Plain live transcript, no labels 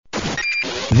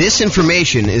This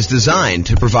information is designed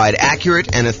to provide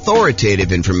accurate and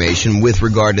authoritative information with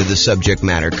regard to the subject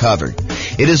matter covered.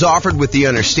 It is offered with the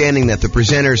understanding that the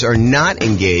presenters are not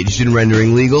engaged in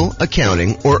rendering legal,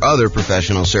 accounting, or other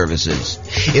professional services.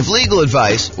 If legal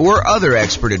advice or other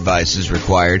expert advice is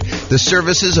required, the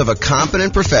services of a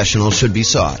competent professional should be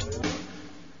sought.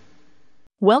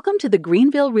 Welcome to the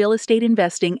Greenville Real Estate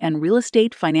Investing and Real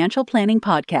Estate Financial Planning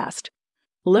Podcast.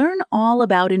 Learn all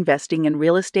about investing in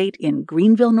real estate in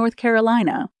Greenville, North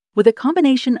Carolina, with a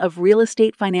combination of real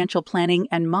estate financial planning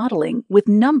and modeling with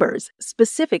numbers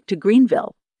specific to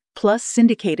Greenville, plus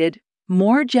syndicated,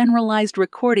 more generalized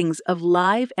recordings of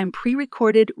live and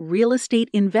pre-recorded real estate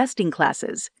investing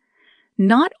classes,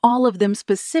 not all of them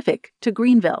specific to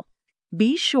Greenville.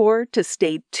 Be sure to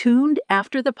stay tuned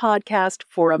after the podcast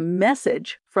for a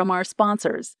message from our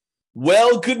sponsors.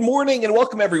 Well, good morning and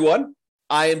welcome, everyone.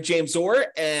 I am James Orr,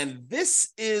 and this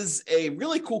is a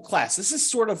really cool class. This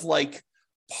is sort of like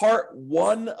part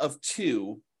 1 of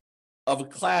 2 of a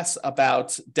class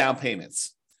about down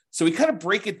payments. So we kind of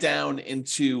break it down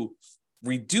into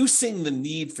reducing the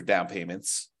need for down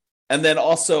payments and then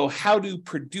also how to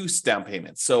produce down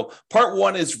payments. So part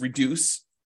 1 is reduce,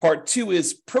 part 2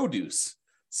 is produce.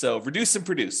 So reduce and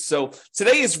produce. So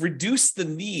today is reduce the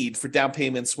need for down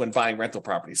payments when buying rental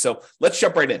property. So let's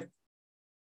jump right in.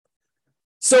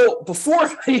 So before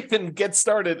I even get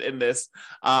started in this,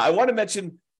 I want to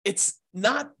mention it's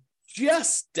not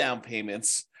just down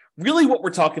payments. Really what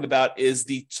we're talking about is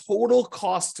the total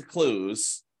cost to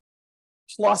close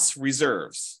plus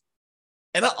reserves.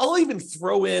 And I'll even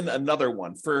throw in another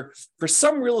one. For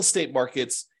some real estate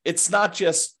markets, it's not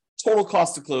just total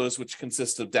cost to close, which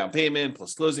consists of down payment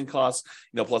plus closing costs,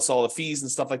 plus all the fees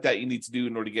and stuff like that you need to do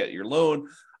in order to get your loan,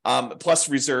 plus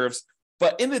reserves.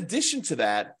 But in addition to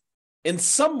that, in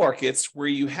some markets where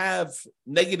you have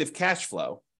negative cash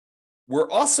flow, we're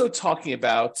also talking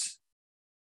about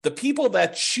the people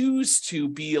that choose to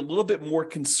be a little bit more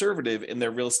conservative in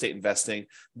their real estate investing.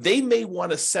 They may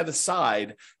want to set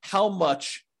aside how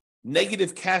much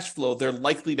negative cash flow they're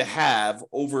likely to have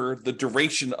over the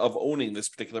duration of owning this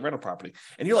particular rental property.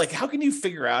 And you're like, how can you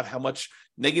figure out how much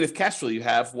negative cash flow you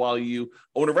have while you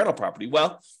own a rental property?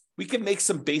 Well, we can make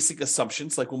some basic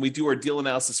assumptions, like when we do our deal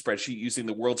analysis spreadsheet using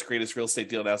the world's greatest real estate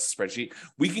deal analysis spreadsheet,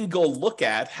 we can go look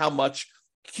at how much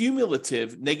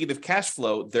cumulative negative cash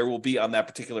flow there will be on that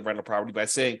particular rental property by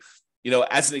saying,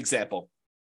 as an example,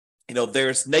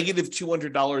 there's negative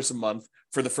 $200 a month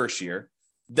for the first year.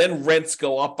 Then rents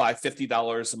go up by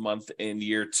 $50 a month in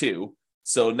year 2.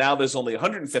 So now there's only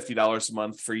 $150 a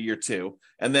month for year 2.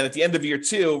 And then at the end of year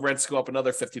 2, rents go up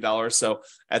another $50. So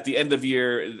at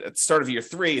the start of year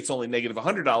 3, it's only negative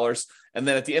 $100. And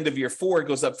then at the end of year 4, it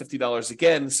goes up $50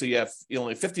 again. So you have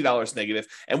only $50 negative.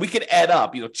 And we can add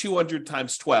up, 200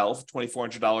 times 12,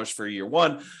 $2,400 for year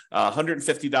 1,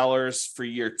 $150 for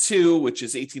year 2, which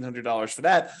is $1,800 for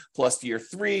that. Plus year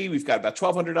 3, we've got about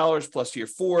 $1,200. Plus year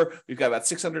 4, we've got about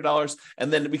 $600.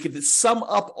 And then we could sum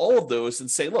up all of those and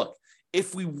say, look,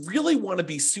 if we really want to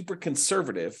be super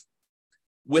conservative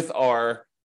with our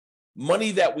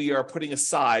money that we are putting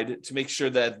aside to make sure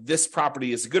that this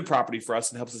property is a good property for us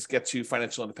and helps us get to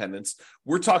financial independence,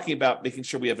 we're talking about making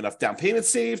sure we have enough down payment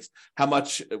saved, how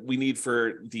much we need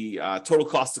for the total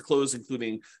cost to close,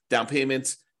 including down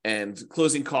payments and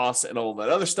closing costs and all that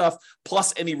other stuff,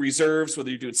 plus any reserves, whether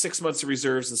you're doing 6 months of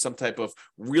reserves in some type of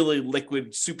really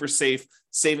liquid, super safe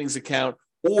savings account,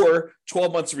 or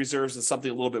 12 months of reserves in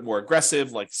something a little bit more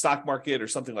aggressive, like stock market or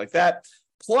something like that.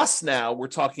 Plus now we're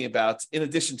talking about, in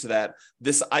addition to that,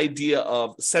 this idea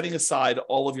of setting aside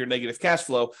all of your negative cash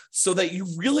flow so that you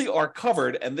really are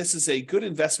covered. And this is a good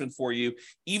investment for you,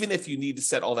 even if you need to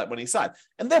set all that money aside.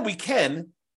 And then we can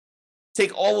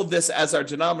take all of this as our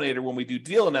denominator when we do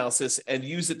deal analysis and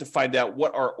use it to find out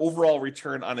what our overall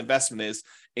return on investment is,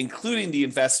 including the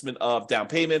investment of down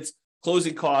payments,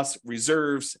 closing costs,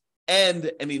 reserves,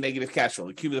 and any negative cash flow,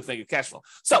 the cumulative negative cash flow.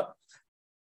 So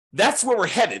that's where we're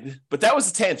headed, but that was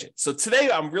a tangent. So today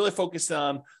I'm really focused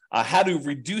on how to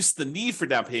reduce the need for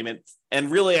down payment.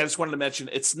 And really, I just wanted to mention,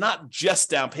 it's not just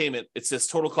down payment. It's this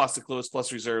total cost to close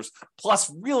plus reserves. Plus,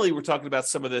 really, we're talking about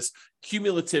some of this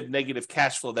cumulative negative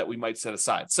cash flow that we might set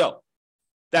aside. So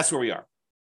that's where we are.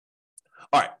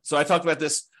 All right, so I talked about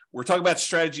this. We're talking about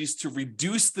strategies to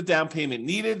reduce the down payment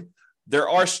needed. There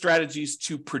are strategies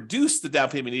to produce the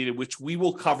down payment needed, which we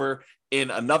will cover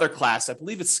in another class. I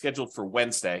believe it's scheduled for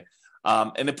Wednesday.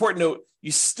 An important note,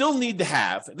 you still need to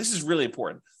have, and this is really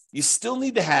important, you still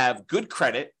need to have good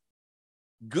credit,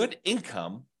 good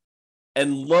income,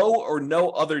 and low or no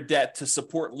other debt to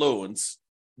support loans,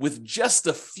 with just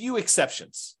a few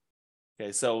exceptions.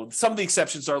 Okay, so some of the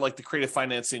exceptions are like the creative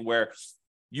financing where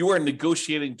you are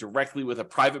negotiating directly with a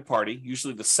private party,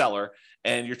 usually the seller,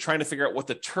 and you're trying to figure out what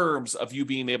the terms of you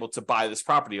being able to buy this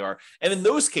property are. And in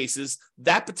those cases,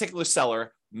 that particular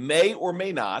seller may or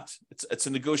may not, it's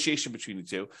a negotiation between the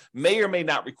two, may or may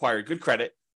not require good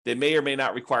credit. They may or may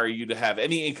not require you to have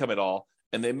any income at all.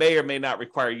 And they may or may not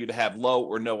require you to have low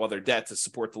or no other debt to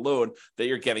support the loan that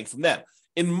you're getting from them.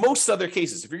 In most other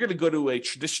cases, if you're going to go to a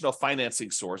traditional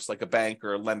financing source like a bank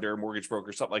or a lender, mortgage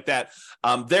broker, something like that,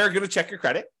 they're going to check your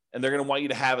credit and they're going to want you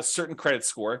to have a certain credit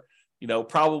score,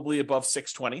 probably above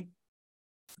 620.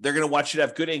 They're going to want you to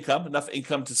have good income, enough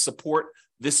income to support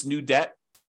this new debt,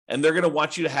 and they're going to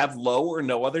want you to have low or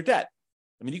no other debt.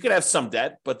 I mean, you could have some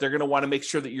debt, but they're going to want to make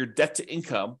sure that your debt to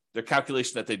income, their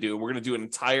calculation that they do, we're going to do an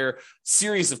entire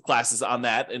series of classes on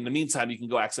that. In the meantime, you can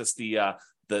go access the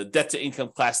debt to income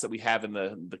class that we have in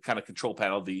the kind of control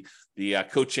panel, the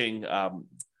coaching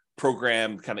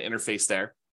program kind of interface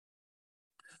there.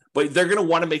 But they're going to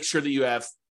want to make sure that you have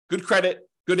good credit,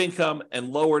 good income, and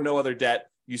low or no other debt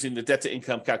using the debt to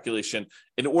income calculation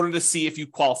in order to see if you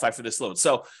qualify for this loan.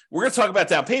 So we're going to talk about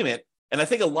down payment. And I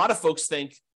think a lot of folks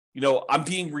think, I'm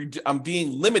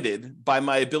being limited by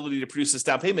my ability to produce this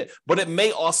down payment, but it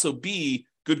may also be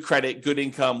good credit, good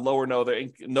income, low or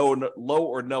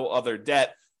no other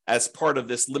debt as part of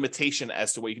this limitation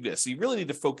as to what you can do. So you really need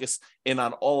to focus in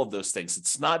on all of those things.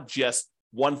 It's not just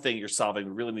one thing you're solving.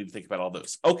 We really need to think about all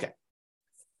those. Okay.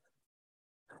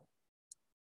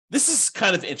 This is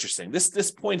kind of interesting.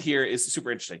 This point here is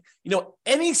super interesting.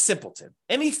 Any simpleton,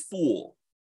 any fool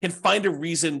can find a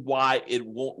reason why it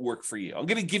won't work for you. I'm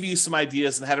going to give you some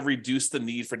ideas on how to reduce the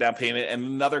need for down payment. And in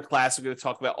another class, we're going to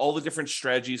talk about all the different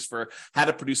strategies for how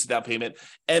to produce a down payment.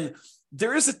 And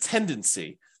there is a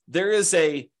tendency, there is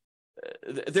an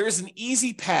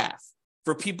easy path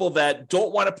for people that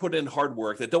don't want to put in hard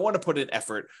work, that don't want to put in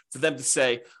effort, for them to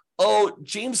say, oh,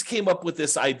 James came up with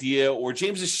this idea, or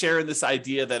James is sharing this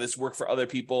idea that has worked for other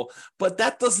people, but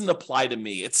that doesn't apply to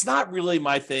me. It's not really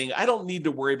my thing. I don't need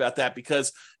to worry about that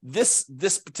because this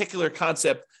particular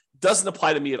concept doesn't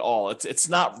apply to me at all. It's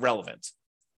not relevant.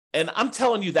 And I'm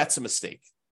telling you, that's a mistake.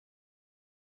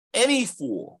 Any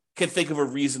fool can think of a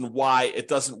reason why it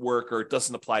doesn't work or it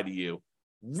doesn't apply to you.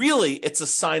 Really, it's a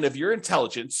sign of your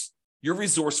intelligence, your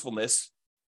resourcefulness,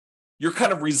 your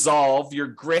kind of resolve, your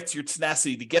grit, your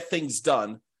tenacity to get things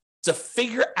done, to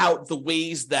figure out the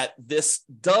ways that this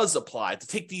does apply, to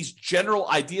take these general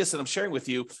ideas that I'm sharing with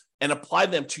you and apply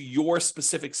them to your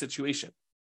specific situation.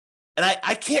 And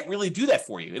I can't really do that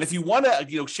for you. And if you want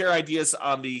to, share ideas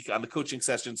on the coaching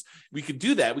sessions, we could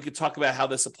do that. We could talk about how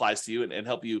this applies to you and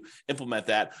help you implement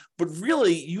that. But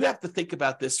really, you have to think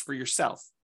about this for yourself.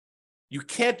 You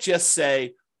can't just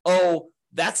say, oh,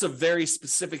 that's a very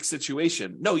specific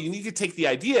situation. No, you need to take the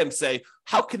idea and say,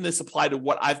 how can this apply to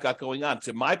what I've got going on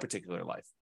to my particular life?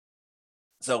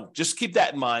 So just keep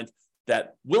that in mind,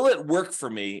 that will it work for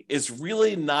me is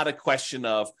really not a question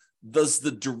of, does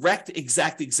the direct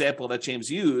exact example that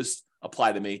James used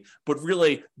apply to me, but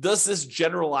really, does this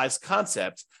generalized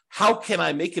concept, how can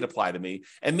I make it apply to me?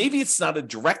 And maybe it's not a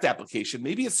direct application.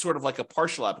 Maybe it's sort of like a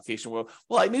partial application where,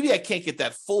 maybe I can't get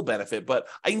that full benefit, but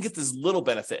I can get this little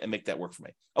benefit and make that work for me.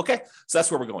 Okay, so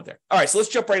that's where we're going there. All right, so let's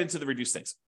jump right into the reduce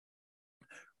things.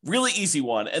 Really easy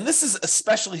one. And this is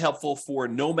especially helpful for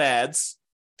nomads,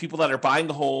 people that are buying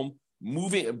a home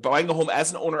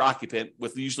as an owner occupant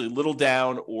with usually little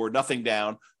down or nothing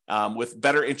down, with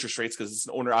better interest rates because it's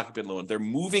an owner occupant loan. They're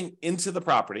moving into the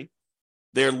property.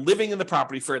 They're living in the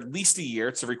property for at least a year.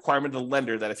 It's a requirement of the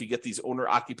lender that if you get these owner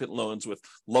occupant loans with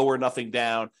low or nothing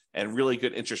down and really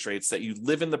good interest rates, that you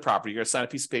live in the property. You're going to sign a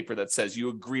piece of paper that says you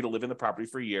agree to live in the property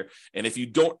for a year. And if you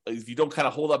don't kind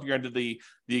of hold up your end of the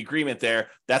agreement there,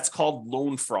 that's called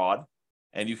loan fraud,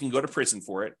 and you can go to prison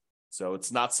for it. So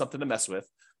it's not something to mess with.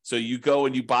 So you go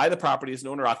and you buy the property as an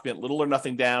owner occupant, little or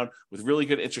nothing down with really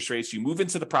good interest rates. You move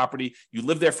into the property, you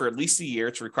live there for at least a year.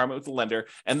 It's a requirement with the lender.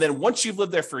 And then once you've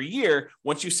lived there for a year,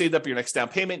 once you've saved up your next down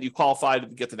payment, you qualify to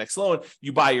get the next loan,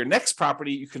 you buy your next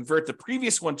property, you convert the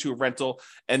previous one to a rental,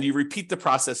 and you repeat the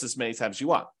process as many times as you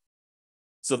want.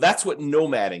 So that's what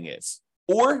nomading is,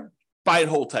 or buy and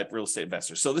hold type real estate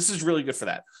investor. So this is really good for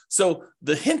that. So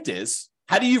the hint is,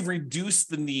 how do you reduce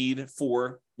the need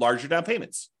for larger down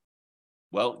payments?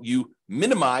 Well, you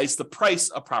minimize the price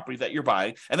of property that you're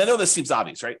buying. And I know this seems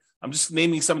obvious, right? I'm just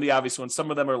naming some of the obvious ones.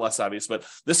 Some of them are less obvious, but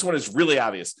this one is really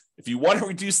obvious. If you want to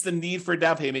reduce the need for a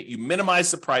down payment, you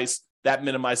minimize the price. That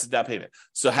minimizes the down payment.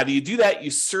 So how do you do that?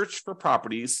 You search for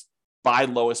properties by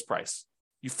lowest price.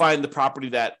 You find the property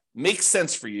that makes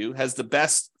sense for you, has the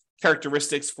best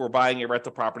characteristics for buying a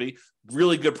rental property: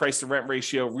 really good price to rent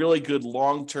ratio, really good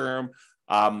long-term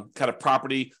kind of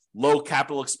property, low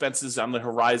capital expenses on the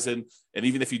horizon. And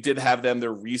even if you did have them,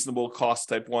 they're reasonable cost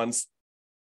type ones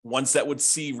that would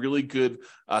see really good,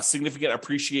 significant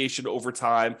appreciation over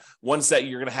time, ones that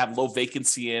you're going to have low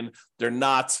vacancy in. They're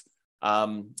not,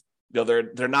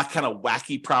 they're not kind of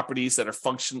wacky properties that are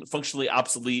functionally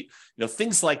obsolete,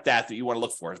 things like that you want to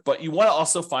look for. But you want to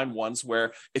also find ones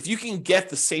where if you can get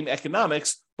the same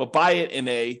economics, but buy it in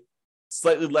a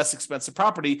slightly less expensive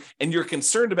property, and you're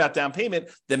concerned about down payment,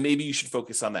 then maybe you should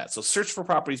focus on that. So search for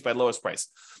properties by lowest price.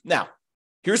 Now,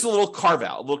 here's a little carve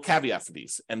out, a little caveat for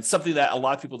these, and something that a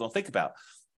lot of people don't think about.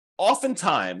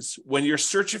 Oftentimes, when you're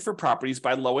searching for properties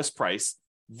by lowest price,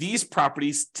 these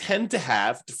properties tend to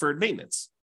have deferred maintenance.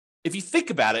 If you think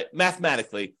about it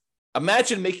mathematically,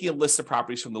 imagine making a list of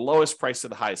properties from the lowest price to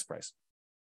the highest price.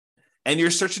 And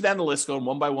you're searching down the list, going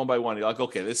one by one by one. You're like,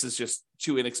 okay, this is just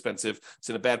too inexpensive.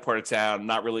 It's in a bad part of town. I'm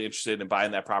not really interested in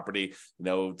buying that property.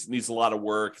 It needs a lot of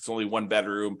work. It's only one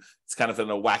bedroom. It's kind of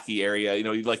in a wacky area.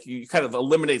 You kind of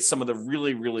eliminate some of the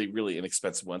really, really, really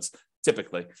inexpensive ones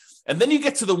typically. And then you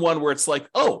get to the one where it's like,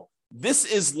 oh, this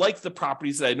is like the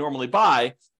properties that I normally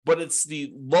buy, but it's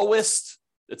the lowest.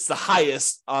 It's the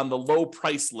highest on the low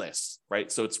price list,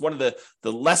 right? So it's one of the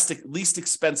least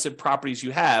expensive properties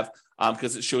you have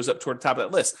because it shows up toward the top of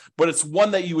that list, but it's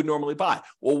one that you would normally buy.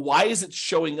 Well, why is it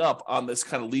showing up on this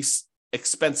kind of least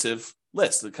expensive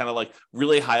list, kind of like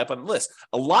really high up on the list?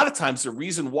 A lot of times the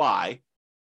reason why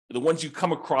the ones you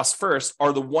come across first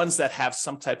are the ones that have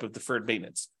some type of deferred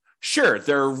maintenance. Sure,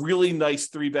 they're a really nice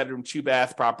 3-bedroom,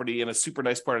 2-bath property in a super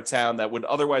nice part of town that would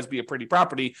otherwise be a pretty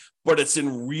property, but it's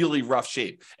in really rough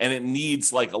shape and it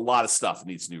needs like a lot of stuff. It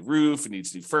needs new roof, it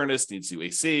needs new furnace, it needs new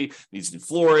AC, it needs new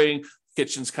flooring,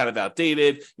 kitchen's kind of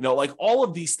outdated. Like all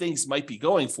of these things might be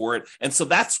going for it. And so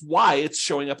that's why it's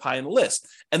showing up high on the list.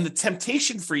 And the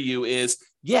temptation for you is,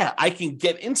 yeah, I can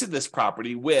get into this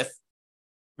property with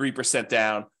 3%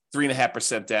 down,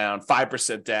 3.5% down,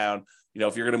 5% down.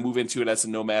 If you're going to move into it as a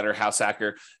nomad or house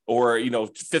hacker, or,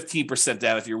 15%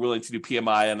 down if you're willing to do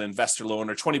PMI on an investor loan,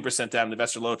 or 20% down an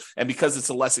investor loan. And because it's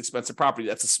a less expensive property,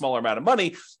 that's a smaller amount of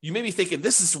money. You may be thinking,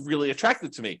 this is really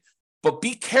attractive to me. But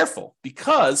be careful,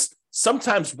 because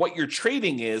sometimes what you're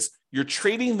trading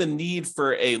the need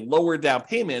for a lower down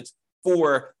payment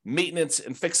for maintenance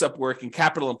and fix-up work and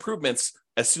capital improvements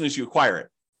as soon as you acquire it.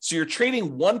 So you're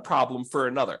trading one problem for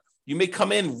another. You may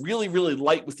come in really, really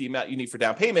light with the amount you need for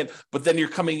down payment, but then you're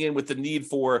coming in with the need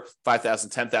for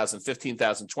 $5,000, $10,000,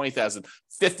 $15,000, $20,000,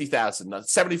 $50,000,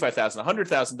 $75,000,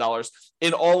 $100,000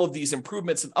 in all of these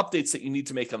improvements and updates that you need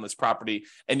to make on this property,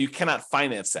 and you cannot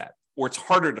finance that, or it's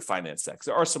harder to finance that, because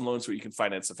there are some loans where you can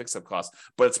finance the fix-up cost,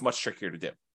 but it's much trickier to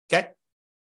do. Okay?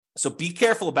 So be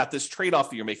careful about this trade-off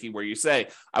that you're making, where you say,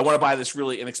 I want to buy this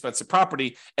really inexpensive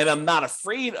property, and I'm not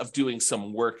afraid of doing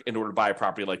some work in order to buy a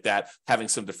property like that, having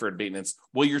some deferred maintenance.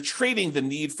 Well, you're trading the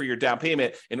need for your down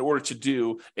payment in order to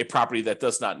do a property that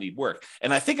does not need work.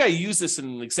 And I think I used this in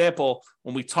an example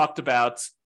when we talked about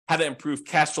how to improve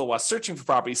cash flow while searching for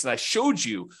properties. And I showed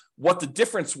you what the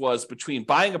difference was between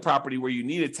buying a property where you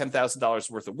needed $10,000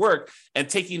 worth of work and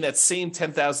taking that same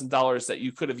 $10,000 that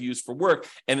you could have used for work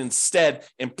and instead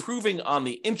improving on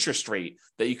the interest rate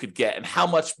that you could get, and how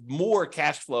much more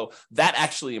cash flow that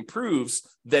actually improves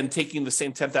than taking the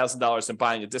same $10,000 and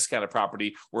buying a discounted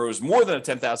property where it was more than a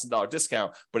 $10,000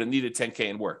 discount, but it needed $10K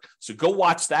in work. So go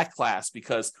watch that class,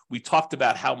 because we talked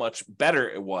about how much better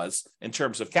it was in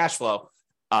terms of cash flow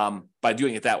by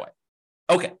doing it that way.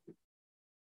 Okay.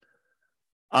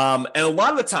 And a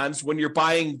lot of the times when you're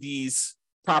buying these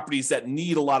properties that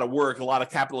need a lot of work, a lot of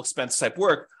capital expense type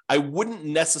work, I wouldn't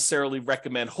necessarily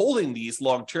recommend holding these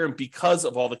long-term because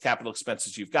of all the capital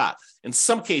expenses you've got. In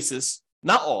some cases,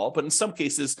 not all, but in some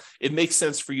cases, it makes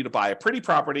sense for you to buy a pretty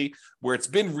property where it's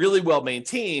been really well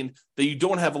maintained, that you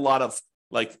don't have a lot of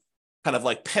kind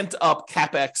of pent up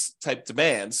CapEx type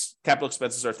demands. Capital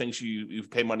expenses are things you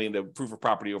pay money to improve a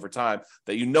property over time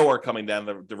that are coming down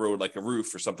the road, like a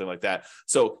roof or something like that.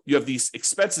 So you have these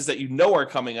expenses that are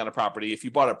coming on a property. If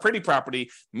you bought a pretty property,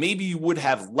 maybe you would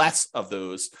have less of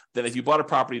those than if you bought a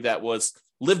property that was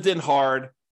lived in hard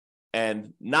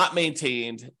and not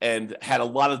maintained and had a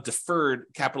lot of deferred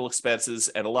capital expenses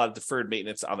and a lot of deferred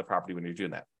maintenance on the property when you're doing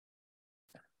that.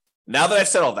 Now that I've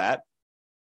said all that,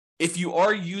 if you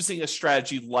are using a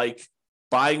strategy like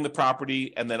buying the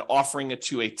property and then offering it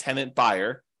to a tenant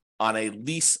buyer on a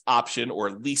lease option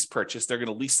or lease purchase. They're going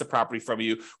to lease the property from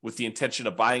you with the intention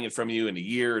of buying it from you in a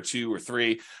year or 2 or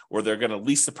 3, or they're going to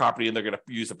lease the property and they're going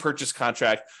to use a purchase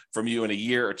contract from you in a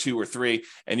year or 2 or 3,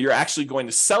 and you're actually going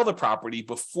to sell the property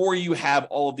before you have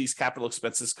all of these capital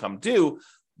expenses come due,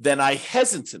 then I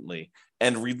hesitantly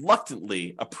and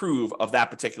reluctantly approve of that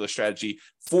particular strategy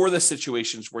for the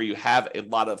situations where you have a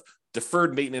lot of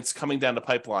deferred maintenance coming down the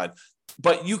pipeline.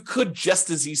 But you could just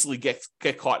as easily get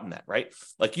caught in that, right?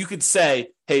 Like you could say,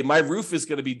 hey, my roof is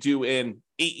going to be due in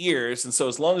 8 years. And so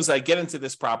as long as I get into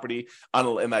this property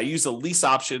and I use a lease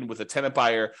option with a tenant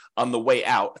buyer on the way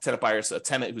out, a tenant buyer is a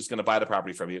tenant who's going to buy the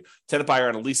property from you, tenant buyer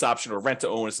on a lease option or rent to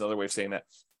own is another way of saying that.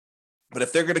 But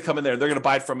if they're going to come in there, they're going to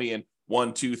buy it from me in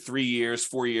 1, 2, 3 years,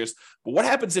 4 years. But what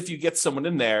happens if you get someone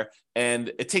in there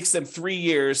and it takes them 3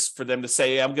 years for them to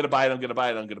say, I'm going to buy it, I'm going to buy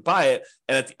it, I'm going to buy it.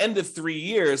 And at the end of 3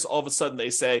 years, all of a sudden they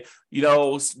say,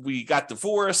 we got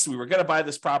divorced. We were going to buy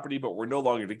this property, but we're no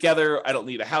longer together. I don't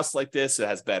need a house like this. It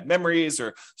has bad memories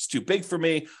or it's too big for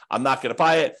me. I'm not going to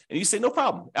buy it. And you say, no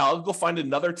problem. I'll go find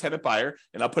another tenant buyer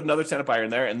and I'll put another tenant buyer in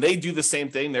there. And they do the same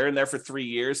thing. They're in there for 3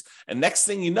 years. And next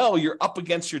thing you know, you're up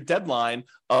against your deadline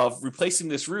of replacing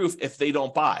this roof if they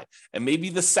don't buy. And maybe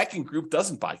the second group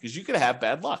doesn't buy because you could have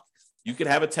bad luck. You could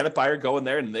have a tenant buyer go in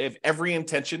there and they have every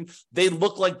intention. They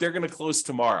look like they're going to close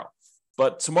tomorrow,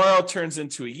 but tomorrow turns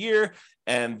into a year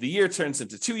and the year turns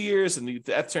into 2 years and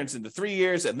that turns into 3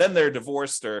 years. And then they're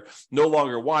divorced or no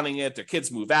longer wanting it. Their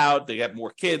kids move out. They have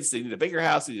more kids. They need a bigger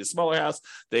house. They need a smaller house.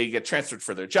 They get transferred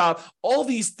for their job. All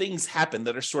these things happen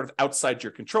that are sort of outside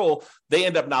your control. They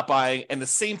end up not buying. And the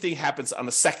same thing happens on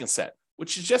the second set,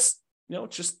 which is just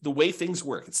the way things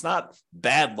work. It's not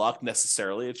bad luck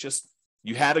necessarily. It's just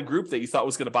you had a group that you thought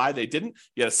was going to buy, they didn't.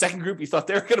 You had a second group you thought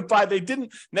they were going to buy, they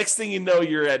didn't. Next thing you know,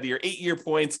 you're at your 8-year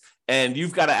point and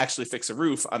you've got to actually fix a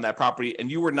roof on that property.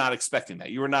 And you were not expecting that.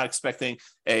 You were not expecting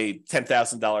a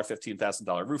 $10,000,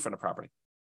 $15,000 roof on a property.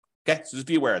 Okay, so just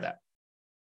be aware of that.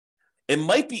 It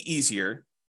might be easier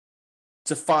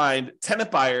to find tenant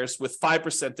buyers with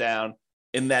 5% down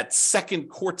in that second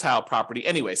quartile property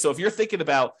anyway. So if you're thinking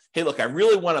about, hey, look, I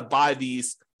really want to buy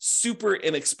these super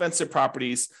inexpensive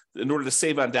properties in order to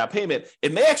save on down payment,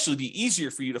 it may actually be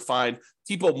easier for you to find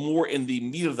people more in the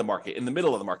meat of the market, in the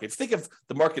middle of the market. If you think of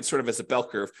the market sort of as a bell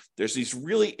curve, there's these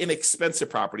really inexpensive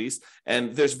properties,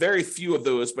 and there's very few of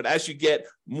those. But as you get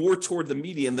more toward the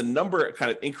median, the number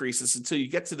kind of increases until you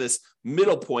get to this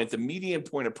middle point, the median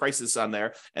point of prices on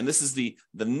there. And this is the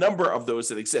number of those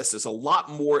that exist. There's a lot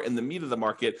more in the meat of the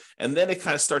market. And then it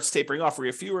kind of starts tapering off where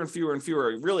you have fewer and fewer and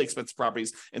fewer really expensive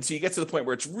properties. And so you get to the point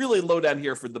where it's really low down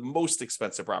here for the most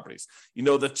expensive properties. The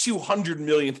 $200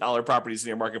 million properties in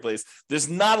your marketplace, there's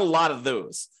not a lot of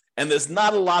those. And there's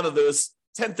not a lot of those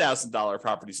 $10,000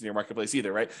 properties in your marketplace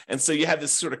either, right? And so you have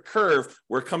this sort of curve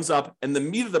where it comes up and the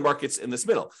meat of the market's in this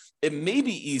middle. It may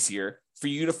be easier for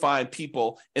you to find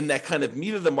people in that kind of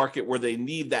meat of the market where they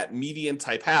need that median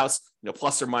type house,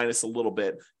 plus or minus a little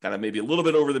bit, kind of maybe a little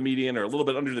bit over the median or a little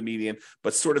bit under the median,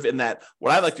 but sort of in that,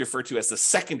 what I like to refer to as the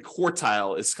second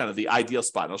quartile is kind of the ideal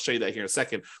spot. And I'll show you that here in a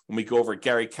second when we go over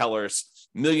Gary Keller's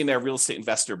Millionaire Real Estate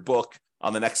Investor book.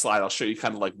 On the next slide, I'll show you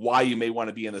kind of like why you may want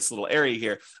to be in this little area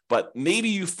here, but maybe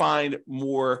you find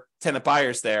more tenant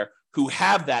buyers there who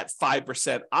have that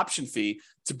 5% option fee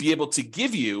to be able to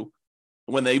give you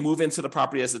when they move into the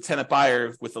property as a tenant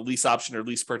buyer with a lease option or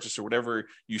lease purchase or whatever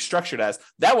you structured as.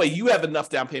 That way you have enough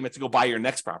down payment to go buy your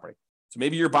next property. So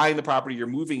maybe you're buying the property, you're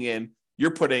moving in,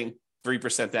 you're putting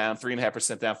 3% down,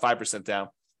 3.5% down, 5% down.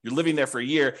 You're living there for a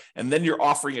year, and then you're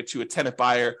offering it to a tenant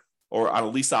buyer or on a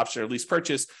lease option or lease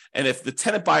purchase. And if the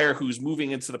tenant buyer who's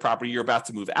moving into the property you're about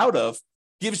to move out of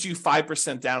gives you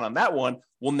 5% down on that one,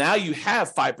 well, now you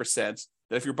have 5%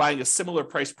 that if you're buying a similar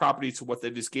price property to what they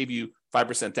just gave you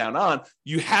 5% down on,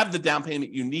 you have the down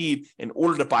payment you need in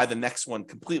order to buy the next one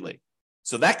completely.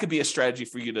 So that could be a strategy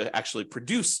for you to actually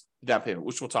produce the down payment,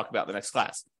 which we'll talk about in the next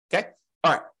class. Okay.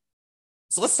 All right.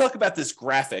 So let's talk about this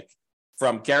graphic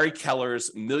from Gary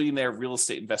Keller's Millionaire Real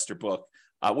Estate Investor book.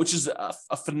 Which is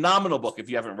a phenomenal book if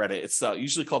you haven't read it. It's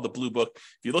usually called the Blue Book.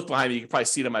 If you look behind me, you can probably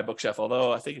see it on my bookshelf,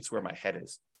 although I think it's where my head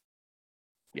is.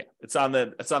 Yeah, it's on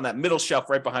that middle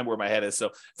shelf right behind where my head is. So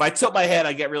if I tilt my head,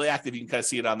 I get really active. You can kind of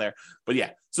see it on there. But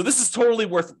yeah, so this is totally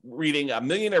worth reading.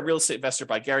 Millionaire Real Estate Investor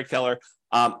by Gary Keller.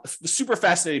 Super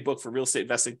fascinating book for real estate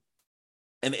investing.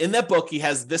 And in that book, he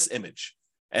has this image.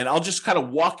 And I'll just kind of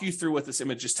walk you through what this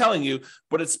image is telling you.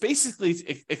 But it's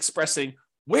basically expressing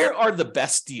where are the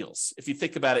best deals? If you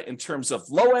think about it in terms of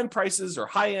low-end prices or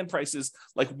high-end prices,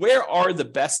 like where are the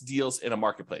best deals in a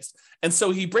marketplace? And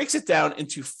so he breaks it down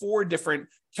into 4 different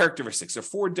characteristics or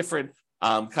 4 different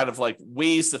kind of like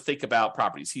ways to think about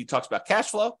properties. He talks about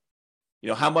cash flow,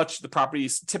 how much the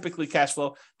properties typically cash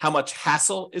flow, how much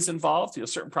hassle is involved.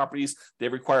 Certain properties, they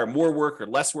require more work,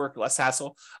 less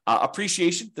hassle.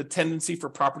 Appreciation, the tendency for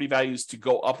property values to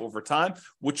go up over time.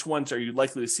 Which ones are you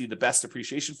likely to see the best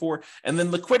appreciation for? And then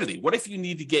liquidity. What if you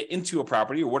need to get into a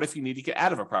property, or what if you need to get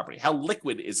out of a property? How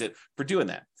liquid is it for doing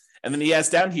that? And then he has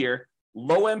down here,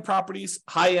 low-end properties,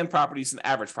 high-end properties, and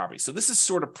average properties. So this is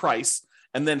sort of price.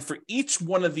 And then for each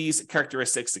one of these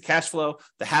characteristics, the cash flow,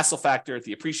 the hassle factor,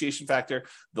 the appreciation factor,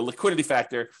 the liquidity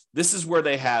factor, this is where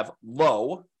they have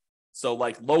low. So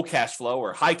like low cash flow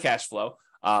or high cash flow,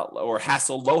 or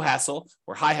hassle, low hassle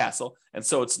or high hassle. And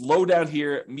so it's low down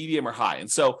here, medium or high.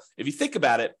 And so if you think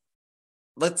about it,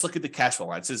 let's look at the cash flow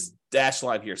line. It says dash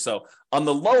line here. So on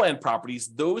the low end properties,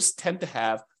 those tend to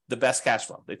have the best cash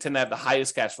flow. They tend to have the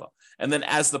highest cash flow. And then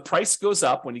as the price goes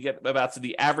up, when you get about to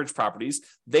the average properties,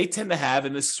 they tend to have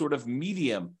in this sort of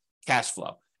medium cash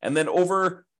flow. And then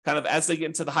over kind of as they get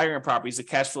into the higher end properties, the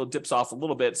cash flow dips off a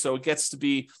little bit. So it gets to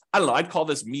be, I'd call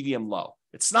this medium low.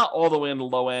 It's not all the way in the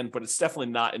low end, but it's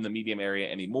definitely not in the medium area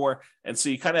anymore. And so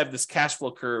you kind of have this cash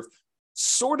flow curve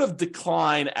sort of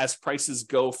decline as prices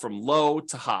go from low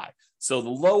to high. So the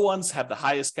low ones have the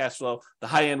highest cash flow. The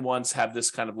high end ones have this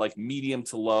kind of like medium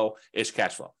to low-ish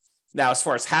cash flow. Now, as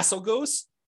far as hassle goes,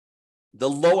 the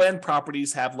low end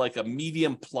properties have like a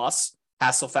medium plus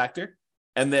hassle factor.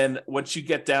 And then once you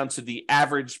get down to the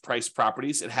average price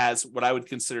properties, it has what I would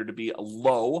consider to be a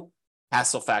low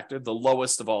hassle factor, the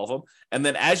lowest of all of them. And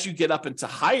then as you get up into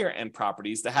higher end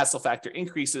properties, the hassle factor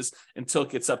increases until it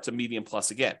gets up to medium plus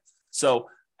again. So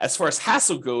as far as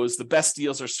hassle goes, the best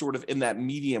deals are sort of in that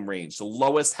medium range, the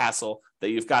lowest hassle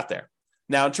that you've got there.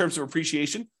 Now, in terms of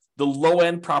appreciation, the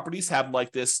low-end properties have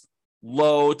like this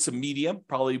low to medium,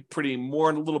 probably a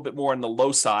little bit more on the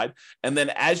low side. And then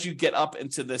as you get up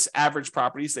into this average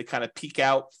properties, they kind of peak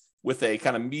out with a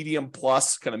kind of medium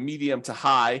plus, kind of medium to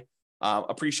high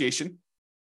appreciation.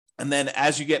 And then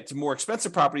as you get to more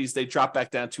expensive properties, they drop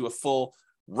back down to a full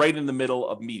right in the middle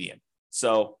of median.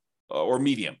 So, or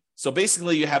medium. So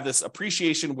basically you have this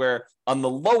appreciation where on the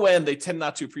low end, they tend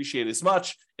not to appreciate as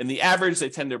much. In the average, they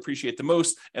tend to appreciate the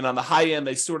most. And on the high end,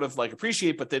 they sort of like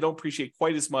appreciate, but they don't appreciate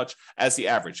quite as much as the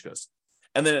average goes.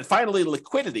 And then finally,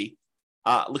 liquidity.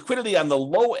 Liquidity on the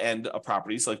low end of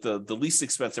properties, like the least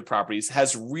expensive properties,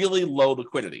 has really low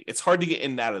liquidity. It's hard to get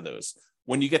in and out of those.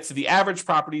 When you get to the average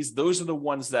properties, those are the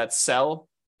ones that sell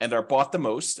and are bought the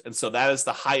most. And so that is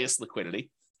the highest liquidity.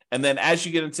 And then as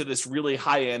you get into this really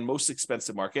high end, most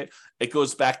expensive market, it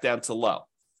goes back down to low.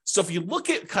 So if you look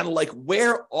at kind of like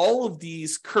where all of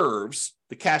these curves,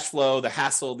 the cash flow, the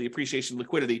hassle, the appreciation,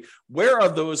 liquidity, where are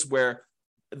those where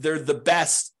they're the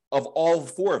best of all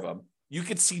four of them? You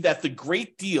can see that the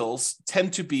great deals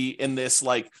tend to be in this,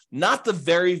 like not the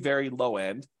very, very low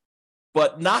end,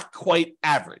 but not quite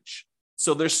average.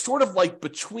 So there's sort of like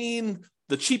between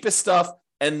the cheapest stuff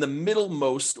and the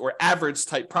middlemost or average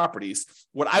type properties,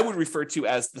 what I would refer to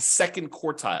as the second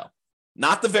quartile,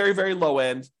 not the very, very low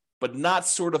end, but not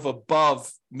sort of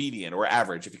above median or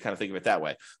average, if you kind of think of it that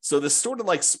way. So this sort of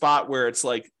like spot where it's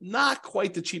like not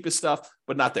quite the cheapest stuff,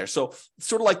 but not there. So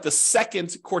sort of like the second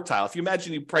quartile. If you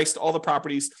imagine you priced all the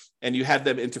properties and you had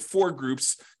them into four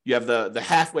groups, you have the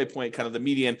halfway point, kind of the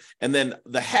median, and then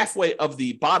the halfway of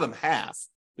the bottom half,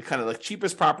 the kind of like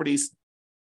cheapest properties.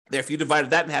 There, if you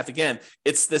divided that in half again,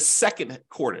 it's the second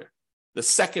quarter. The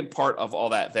second part of all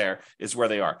that there is where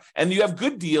they are. And you have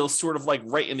good deals sort of like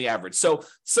right in the average. So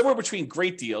somewhere between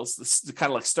great deals, this is kind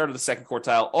of like start of the second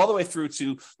quartile, all the way through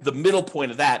to the middle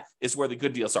point of that is where the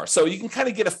good deals are. So you can kind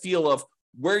of get a feel of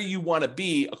where you want to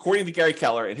be, according to Gary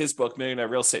Keller in his book, Millionaire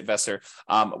Real Estate Investor,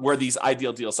 where these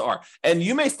ideal deals are. And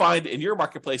you may find in your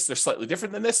marketplace, they're slightly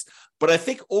different than this, but I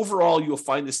think overall, you'll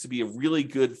find this to be a really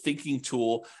good thinking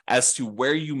tool as to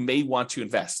where you may want to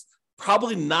invest.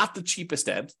 Probably not the cheapest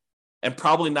end, and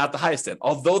probably not the highest end,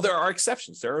 although there are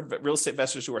exceptions. There are real estate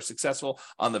investors who are successful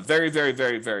on the very, very,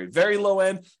 very, very, very low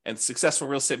end and successful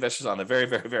real estate investors on the very,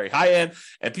 very, very high end,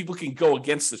 and people can go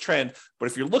against the trend. But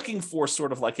if you're looking for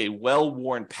sort of like a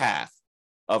well-worn path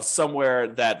of somewhere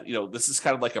that, this is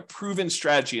kind of like a proven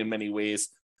strategy in many ways,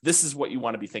 this is what you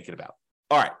want to be thinking about.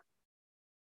 All right.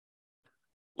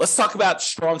 Let's talk about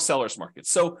strong sellers market.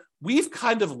 So we've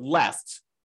kind of left,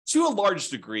 to a large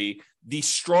degree, the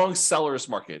strong sellers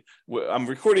market. I'm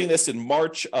recording this in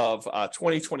March of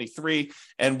 2023,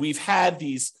 and we've had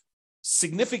these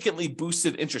significantly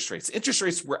boosted interest rates. Interest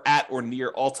rates were at or near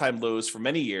all-time lows for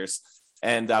many years,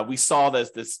 And we saw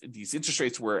that these interest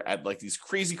rates were at like these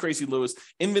crazy, crazy lows.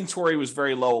 Inventory was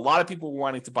very low. A lot of people were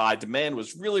wanting to buy. Demand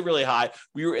was really, really high.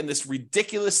 We were in this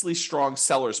ridiculously strong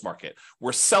seller's market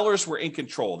where sellers were in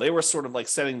control. They were sort of like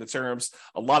setting the terms.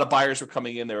 A lot of buyers were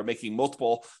coming in. They were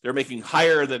making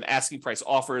higher than asking price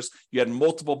offers. You had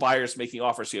multiple buyers making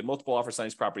offers. You had multiple offers on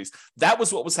these properties. That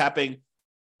was what was happening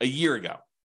a year ago.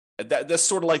 That's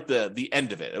sort of like the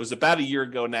end of it. It was about a year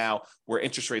ago now where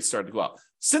interest rates started to go up.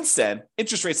 Since then,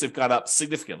 interest rates have gone up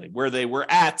significantly, where they were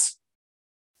at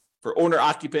for owner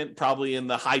occupant, probably in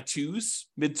the high twos,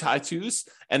 mid to high twos,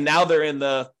 and now they're in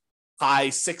the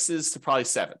high sixes to probably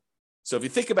 7. So if you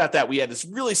think about that, we had this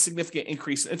really significant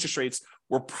increase in interest rates.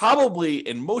 We're probably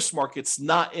in most markets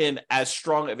not in as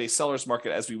strong of a seller's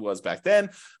market as we was back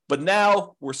then, but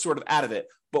now we're sort of out of it.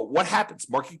 But what happens?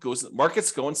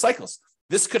 Markets go in cycles.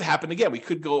 This could happen again. We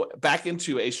could go back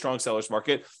into a strong seller's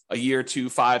market a year, 2,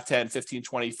 5, 10, 15,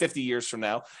 20, 50 years from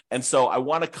now. And so I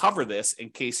want to cover this in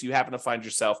case you happen to find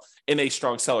yourself in a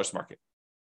strong seller's market.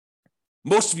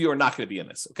 Most of you are not going to be in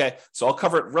this, okay? So I'll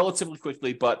cover it relatively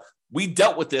quickly, but we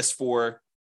dealt with this for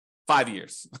 5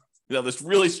 years. This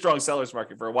really strong seller's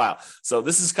market for a while. So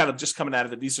this is kind of just coming out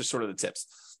of it. These are sort of the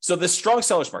tips. So this strong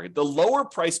seller's market, the lower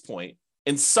price point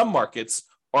in some markets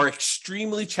are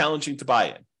extremely challenging to buy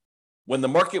in. When the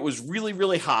market was really,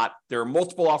 really hot, there were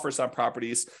multiple offers on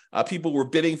properties. People were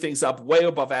bidding things up way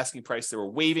above asking price. They were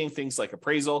waiving things like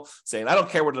appraisal, saying, I don't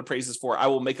care what it appraises for. I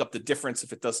will make up the difference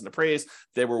if it doesn't appraise.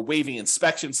 They were waiving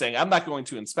inspection, saying, I'm not going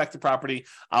to inspect the property.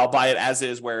 I'll buy it as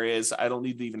is, where it is. I don't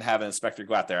need to even have an inspector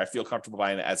go out there. I feel comfortable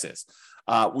buying it as is.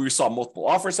 We saw multiple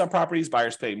offers on properties,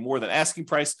 buyers paying more than asking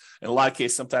price, in a lot of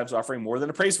cases, sometimes offering more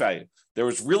than appraised value. There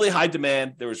was really high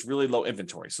demand. There was really low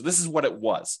inventory. So this is what it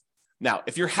was. Now,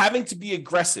 if you're having to be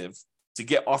aggressive to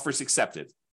get offers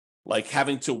accepted, like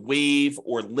having to waive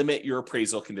or limit your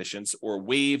appraisal conditions or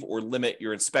waive or limit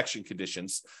your inspection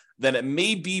conditions, then it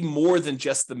may be more than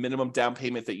just the minimum down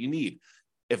payment that you need.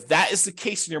 If that is the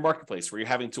case in your marketplace where you're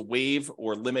having to waive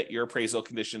or limit your appraisal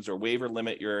conditions or waive or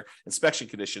limit your inspection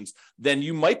conditions, then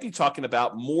you might be talking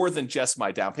about more than just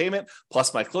my down payment,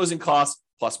 plus my closing costs,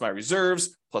 plus my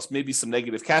reserves, plus maybe some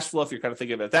negative cash flow if you're kind of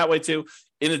thinking of it that way too.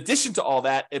 In addition to all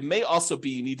that, it may also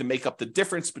be you need to make up the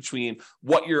difference between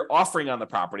what you're offering on the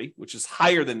property, which is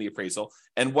higher than the appraisal,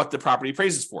 and what the property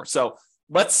appraises for. So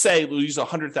let's say we'll use a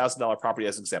 $100,000 property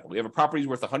as an example. We have a property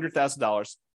worth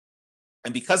 $100,000.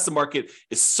 And because the market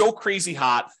is so crazy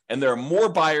hot and there are more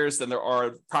buyers than there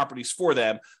are properties for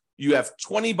them, you have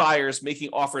 20 buyers making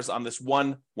offers on this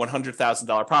one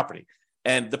 $100,000 property.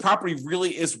 And the property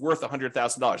really is worth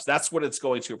 $100,000. That's what it's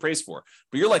going to appraise for.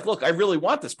 But you're like, look, I really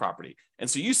want this property. And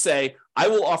so you say, I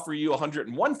will offer you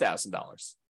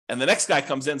 $101,000. And the next guy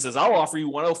comes in and says, I'll offer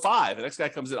you $105,000. The next guy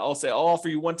comes in, I'll offer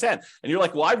you $110,000. And you're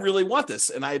like, well, I really want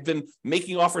this. And I've been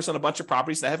making offers on a bunch of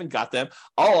properties and I haven't got them.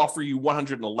 I'll offer you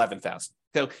 $111,000.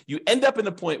 So you end up in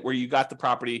the point where you got the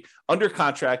property under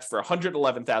contract for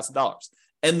 $111,000.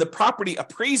 And the property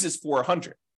appraises for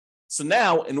 $100,000. So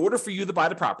now, in order for you to buy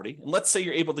the property, and let's say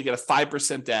you're able to get a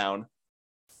 5% down,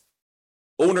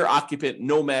 owner-occupant,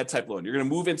 nomad type loan. You're going to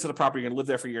move into the property, you're going to live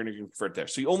there for a year, and you're going to convert there.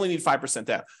 So you only need 5%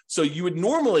 down. So you would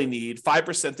normally need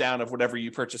 5% down of whatever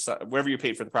you purchased, whatever you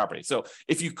paid for the property. So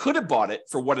if you could have bought it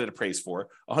for what it appraised for,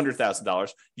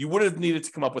 $100,000, you would have needed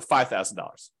to come up with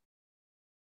 $5,000.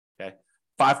 Okay,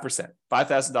 5%,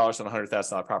 $5,000 on a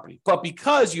 $100,000 property. But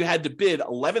because you had to bid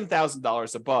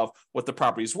 $11,000 above what the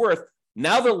property is worth,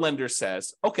 now the lender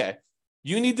says, okay,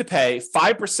 you need to pay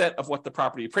 5% of what the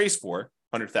property appraised for,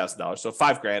 $100,000, so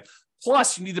 $5,000,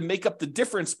 plus you need to make up the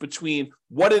difference between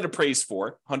what it appraised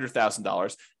for,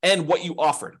 $100,000, and what you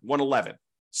offered, $111,000.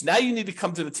 So now you need to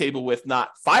come to the table with not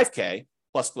 $5,000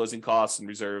 plus closing costs and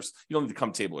reserves. You don't need to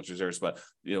come to the table with reserves, but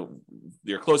your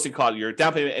closing cost, your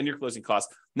down payment, and your closing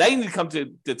costs. Now you need to come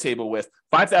to the table with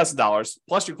 $5,000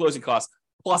 plus your closing costs,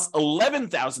 plus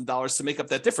 $11,000 to make up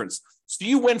that difference. So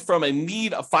you went from a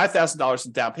need of $5,000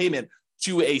 in down payment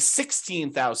to a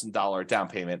 $16,000 down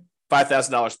payment,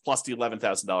 $5,000 plus the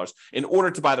 $11,000 in order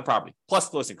to buy the property, plus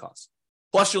closing costs.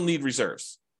 Plus you'll need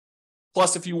reserves.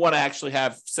 Plus if you want to actually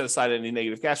have set aside any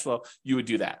negative cash flow, you would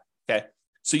do that, okay?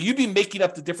 So you'd be making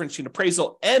up the difference between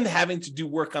appraisal and having to do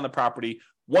work on the property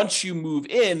once you move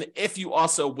in if you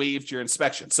also waived your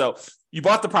inspection. So you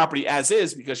bought the property as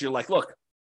is because you're like, look,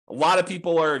 a lot of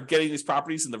people are getting these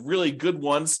properties, and the really good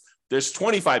ones, there's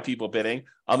 25 people bidding.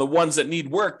 On the ones that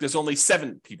need work, there's only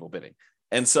 7 people bidding.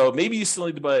 And so maybe you still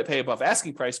need to pay above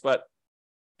asking price, but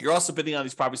you're also bidding on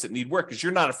these properties that need work because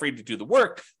you're not afraid to do the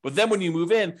work. But then when you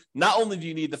move in, not only do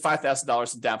you need the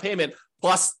 $5,000 in down payment,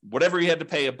 plus whatever you had to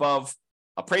pay above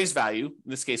appraised value.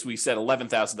 In this case, we said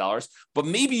 $11,000, but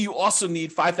maybe you also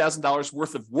need $5,000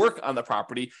 worth of work on the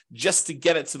property just to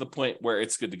get it to the point where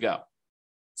it's good to go.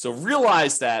 So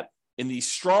realize that in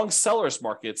these strong sellers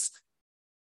markets,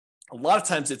 a lot of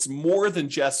times it's more than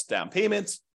just down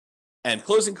payments and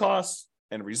closing costs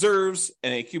and reserves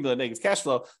and accumulated negative cash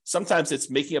flow. Sometimes it's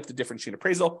making up the difference between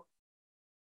appraisal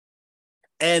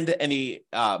and any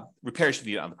repairs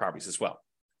you need on the properties as well.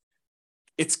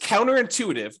 It's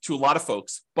counterintuitive to a lot of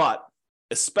folks, but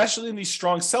especially in these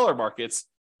strong seller markets,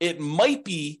 it might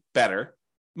be better,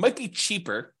 might be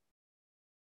cheaper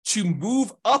to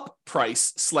move up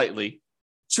price slightly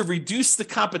to reduce the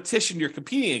competition you're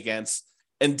competing against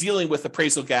and dealing with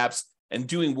appraisal gaps and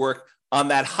doing work on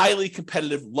that highly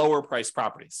competitive, lower price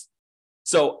properties.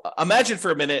 So imagine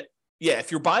for a minute,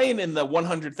 if you're buying in the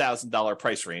 $100,000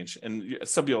 price range, and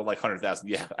some people are like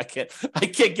 100,000, I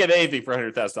can't get anything for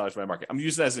 $100,000 in my market. I'm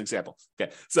using that as an example.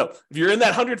 Okay, so if you're in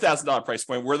that $100,000 price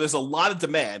point where there's a lot of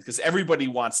demand because everybody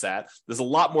wants that, there's a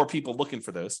lot more people looking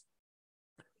for those.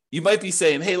 You might be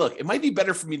saying, hey, look, it might be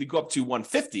better for me to go up to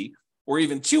 150 or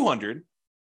even 200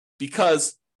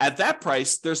 because at that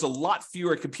price, there's a lot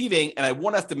fewer competing, and I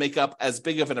won't have to make up as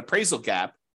big of an appraisal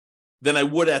gap than I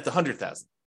would at the 100,000.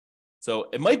 So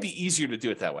it might be easier to do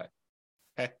it that way.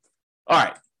 Okay. All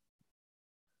right.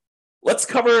 Let's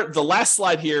cover the last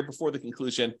slide here before the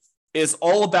conclusion is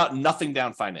all about nothing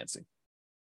down financing.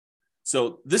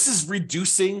 So this is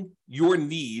reducing your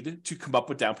need to come up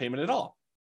with down payment at all.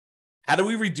 How do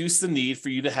we reduce the need for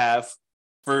you to have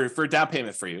for down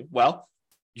payment for you? Well,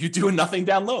 you do a nothing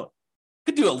down loan.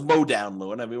 You could do a low down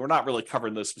loan. I mean, we're not really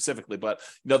covering those specifically, but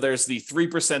there's the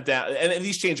 3% down, and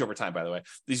these change over time, by the way.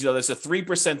 There's a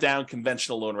 3% down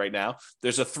conventional loan right now.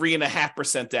 There's a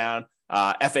 3.5% down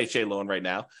FHA loan right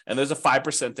now, and there's a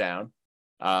 5% down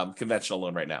conventional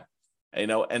lown right now.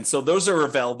 And so those are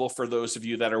available for those of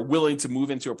you that are willing to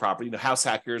move into a property, house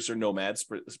hackers or nomads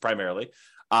primarily.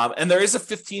 And there is a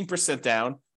 15%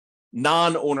 down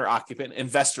non-owner occupant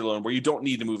investor loan where you don't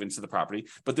need to move into the property,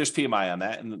 but there's PMI on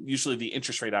that. And usually the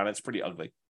interest rate on it's pretty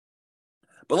ugly.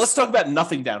 But let's talk about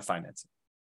nothing down financing.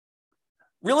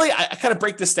 Really, I kind of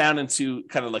break this down into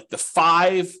kind of like the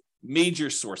 5 major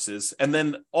sources and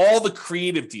then all the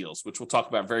creative deals, which we'll talk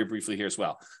about very briefly here as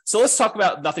well. So let's talk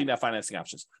about nothing down financing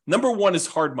options. Number 1 is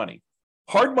hard money.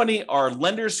 Hard money are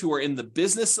lenders who are in the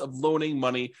business of loaning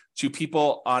money to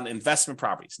people on investment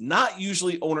properties, not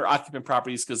usually owner-occupant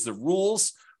properties, because the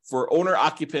rules for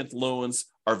owner-occupant loans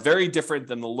are very different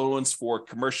than the loans for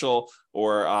commercial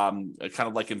or kind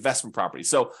of like investment properties.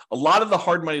 So a lot of the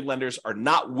hard money lenders are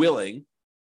not willing.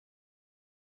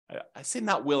 I say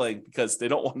not willing because they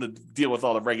don't want to deal with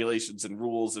all the regulations and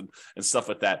rules and stuff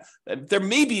like that. And there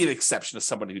may be an exception to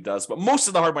somebody who does, but most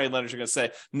of the hard money lenders are going to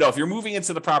say, no, if you're moving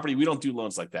into the property, we don't do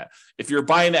loans like that. If you're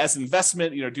buying it as an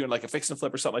investment, doing like a fix and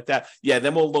flip or something like that,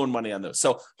 then we'll loan money on those.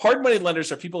 So hard money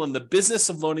lenders are people in the business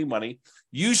of loaning money.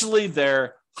 Usually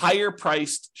they're higher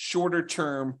priced, shorter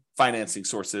term financing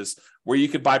sources where you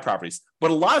could buy properties.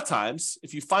 But a lot of times,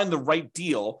 if you find the right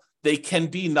deal, they can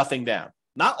be nothing down.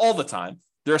 Not all the time.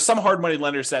 There are some hard money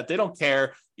lenders that they don't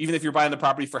care, even if you're buying the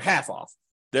property for half off.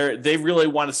 They really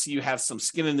want to see you have some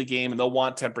skin in the game, and they'll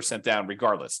want 10% down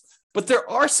regardless. But there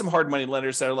are some hard money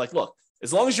lenders that are like, look,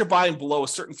 as long as you're buying below a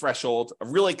certain threshold, a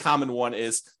really common one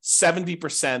is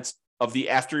 70% of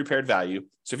the after repaired value.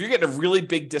 So if you're getting a really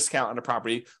big discount on a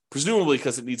property, presumably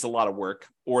because it needs a lot of work,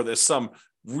 or there's some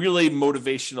really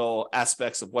motivational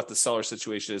aspects of what the seller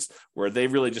situation is, where they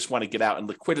really just want to get out and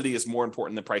liquidity is more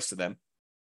important than price to them.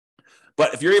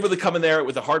 But if you're able to come in there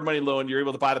with a hard money loan, you're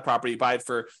able to buy the property, buy it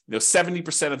for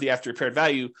 70% of the after repaired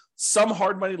value. Some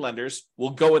hard money lenders will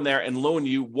go in there and loan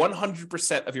you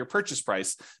 100% of your purchase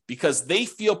price because they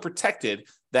feel protected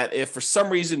that if for some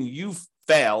reason you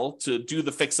fail to do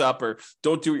the fix up or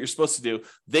don't do what you're supposed to do,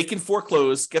 they can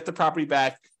foreclose, get the property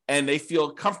back, and they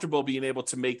feel comfortable being able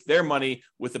to make their money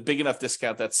with a big enough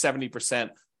discount that's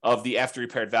 70% of the after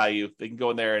repaired value. They can go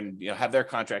in there and have their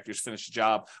contractors finish the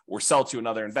job or sell to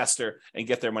another investor and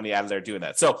get their money out of there doing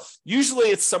that. So usually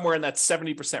it's somewhere in that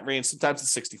 70% range. Sometimes it's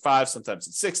 65, sometimes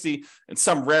it's 60. In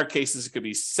some rare cases, it could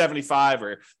be 75,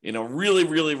 or really,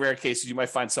 really rare cases, you might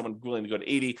find someone willing to go to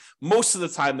 80. Most of the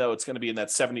time, though, it's going to be in that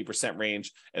 70%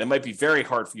 range, and it might be very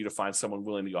hard for you to find someone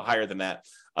willing to go higher than that.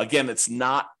 Again, it's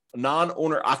not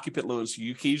non-owner occupant loans.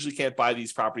 You usually can't buy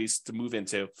these properties to move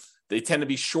into. They tend to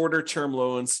be shorter term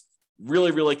loans,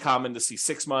 really, really common to see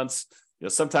 6 months.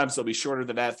 Sometimes they'll be shorter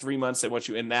than that, 3 months. They want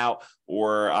you in and out,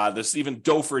 or there's even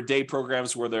dough for a day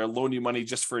programs where they'll loan you money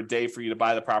just for a day for you to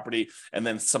buy the property, and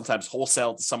then sometimes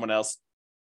wholesale to someone else.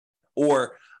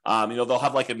 Or They'll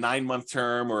have like a 9-month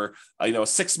term or a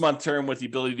 6-month term with the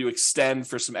ability to extend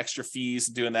for some extra fees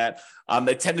and doing that.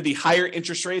 They tend to be higher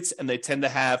interest rates, and they tend to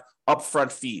have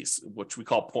upfront fees, which we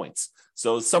call points.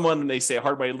 So someone, they say a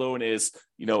hard money loan is,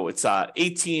 it's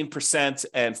 18%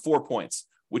 and 4 points,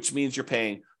 which means you're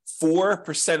paying 4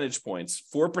 percentage points,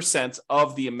 4%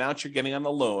 of the amount you're getting on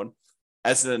the loan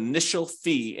as an initial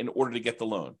fee in order to get the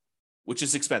loan, which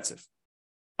is expensive.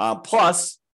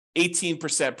 Plus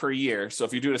 18% per year. So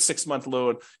if you're doing a 6-month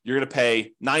loan, you're going to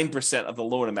pay 9% of the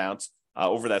loan amount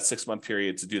over that 6-month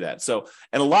period to do that. So,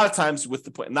 and a lot of times with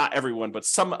the point, not everyone, but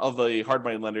some of the hard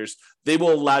money lenders, they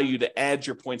will allow you to add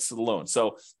your points to the loan.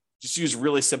 So just use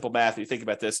really simple math. If you think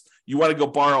about this, you want to go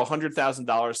borrow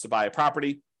 $100,000 to buy a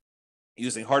property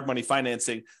using hard money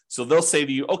financing. So they'll say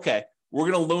to you, okay, we're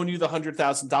going to loan you the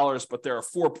 $100,000, but there are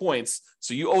 4 points.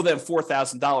 So you owe them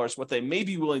 $4,000. What they may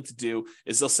be willing to do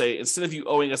is they'll say, instead of you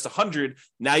owing us 100,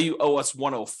 now you owe us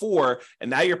 104.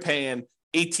 And now you're paying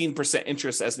 18%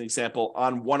 interest, as an example,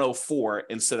 on 104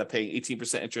 instead of paying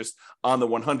 18% interest on the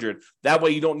 100. That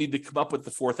way you don't need to come up with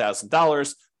the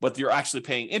 $4,000, but you're actually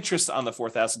paying interest on the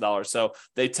 $4,000. So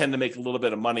they tend to make a little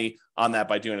bit of money on that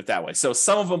by doing it that way. So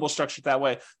some of them will structure it that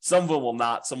way. Some of them will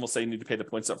not. Some will say you need to pay the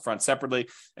points up front separately,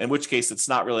 in which case it's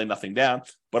not really nothing down.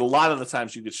 But a lot of the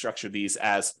times you could structure these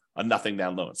as a nothing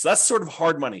down loan. So that's sort of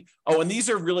hard money. Oh, and these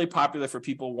are really popular for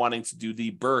people wanting to do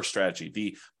the BRRRR strategy,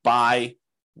 the buy,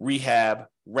 rehab,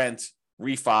 rent,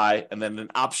 refi, and then an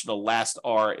optional last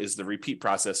R is the repeat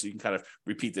process. So you can kind of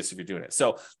repeat this if you're doing it.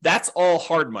 So that's all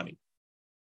hard money.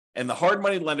 And the hard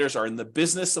money lenders are in the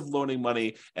business of loaning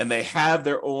money, and they have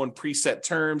their own preset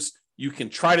terms. You can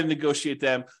try to negotiate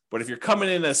them, but if you're coming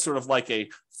in as sort of like a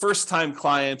first-time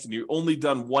client and you've only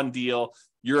done one deal,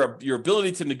 your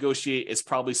ability to negotiate is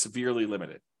probably severely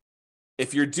limited.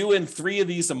 If you're doing 3 of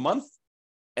these a month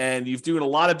and you've doing a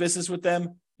lot of business with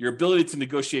them, your ability to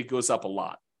negotiate goes up a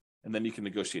lot, and then you can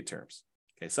negotiate terms.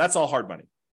 Okay, so that's all hard money.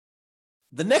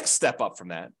 The next step up from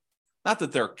that, not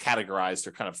that they're categorized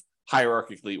or kind of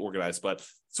hierarchically organized, but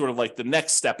sort of like the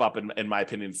next step up, in my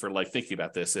opinion, for like thinking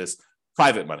about this is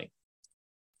private money.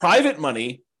 Private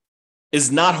money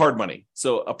is not hard money.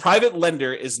 So a private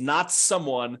lender is not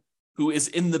someone who is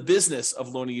in the business of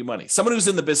loaning you money. Someone who's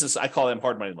in the business, I call them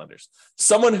hard money lenders.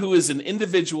 Someone who is an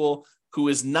individual who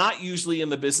is not usually in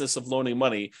the business of loaning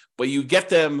money, but you get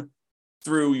them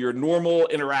through your normal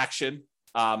interaction.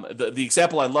 The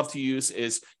example I love to use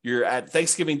is you're at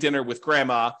Thanksgiving dinner with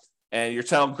grandma, and you're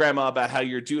telling grandma about how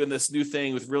you're doing this new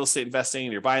thing with real estate investing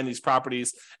and you're buying these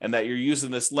properties and that you're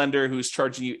using this lender who's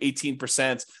charging you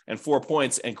 18% and 4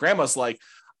 points. And grandma's like,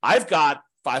 I've got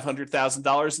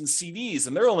 $500,000 in CDs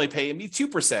and they're only paying me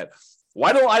 2%.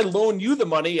 Why don't I loan you the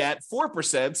money at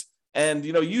 4%? And,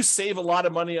 you save a lot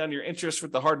of money on your interest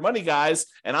with the hard money guys,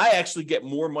 and I actually get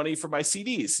more money for my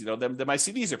CDs, than my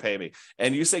CDs are paying me.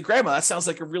 And you say, Grandma, that sounds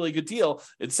like a really good deal.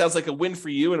 It sounds like a win for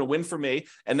you and a win for me.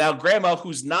 And now Grandma,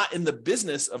 who's not in the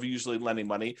business of usually lending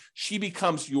money, she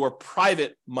becomes your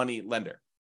private money lender,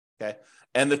 okay?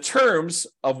 And the terms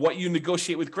of what you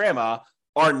negotiate with Grandma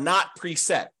are not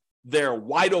preset. They're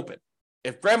wide open.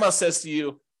 If Grandma says to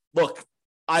you, look,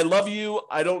 I love you.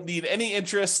 I don't need any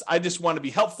interest. I just want to be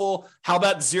helpful. How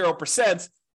about 0%?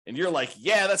 And you're like,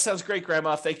 yeah, that sounds great,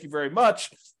 Grandma. Thank you very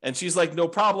much. And she's like, no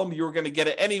problem. You were going to get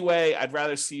it anyway. I'd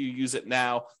rather see you use it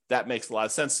now. That makes a lot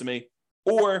of sense to me.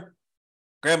 Or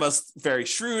Grandma's very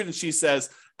shrewd and she says,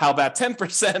 how about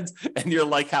 10%? And you're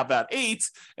like, how about 8?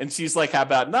 And she's like, how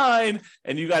about 9?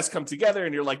 And you guys come together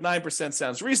and you're like, 9%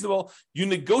 sounds reasonable. You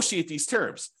negotiate these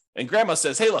terms. And Grandma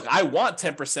says, hey, look, I want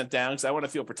 10% down because I want to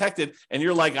feel protected. And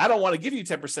you're like, I don't want to give you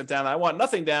 10% down. I want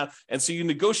nothing down. And so you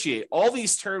negotiate. All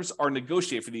these terms are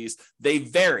negotiated for these. They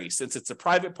vary since it's a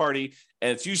private party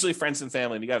and it's usually friends and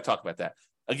family. And you got to talk about that.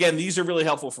 Again, these are really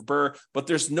helpful for BRRRR, but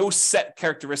there's no set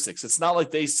characteristics. It's not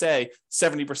like they say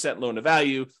 70% loan to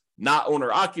value, not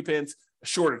owner occupant,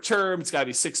 shorter term. It's got to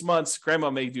be 6 months. Grandma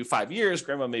may do 5 years.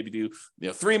 Grandma maybe do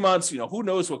 3 months. Who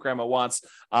knows what grandma wants?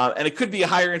 And it could be a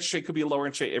higher interest rate, could be a lower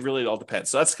interest rate. It really all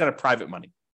depends. So that's kind of private money.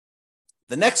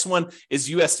 The next one is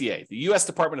USDA. The U.S.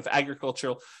 Department of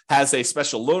Agriculture has a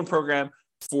special loan program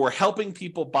for helping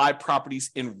people buy properties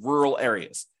in rural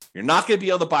areas. You're not going to be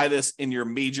able to buy this in your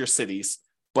major cities,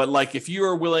 but like if you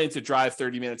are willing to drive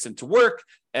 30 minutes into work,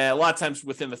 and a lot of times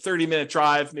within the 30-minute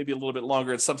drive, maybe a little bit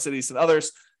longer in some cities than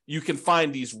others, you can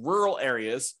find these rural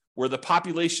areas where the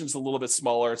population's a little bit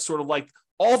smaller. It's sort of like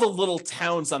all the little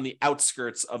towns on the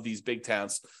outskirts of these big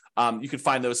towns. You can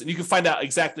find those, and you can find out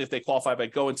exactly if they qualify by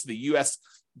going to the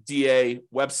USDA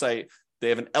website. They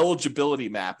have an eligibility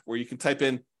map where you can type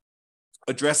in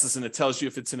addresses and it tells you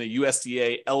if it's in a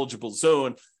USDA eligible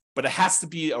zone. but it has to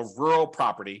be a rural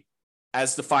property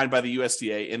as defined by the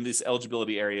USDA in these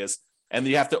eligibility areas. And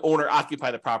you have to own or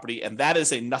occupy the property. And that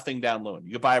is a nothing down loan.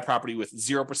 You can buy a property with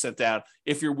 0% down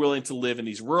if you're willing to live in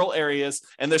these rural areas.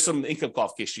 And there's some income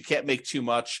qualification. You can't make too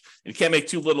much and you can't make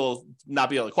too little, not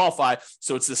be able to qualify.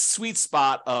 So it's a sweet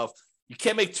spot of you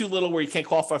can't make too little where you can't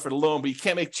qualify for the loan, but you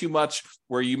can't make too much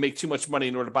where you make too much money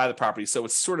in order to buy the property. So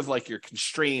it's sort of like you're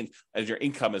constrained as your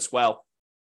income as well.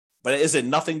 But it is a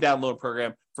nothing down loan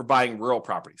program for buying rural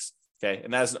properties. Okay.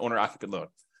 And that is an owner occupant loan.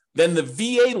 Then the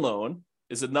VA loan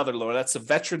is another loan. That's a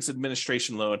Veterans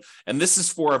Administration loan. And this is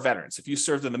for our veterans. If you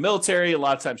served in the military, a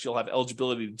lot of times you'll have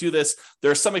eligibility to do this.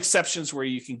 There are some exceptions where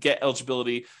you can get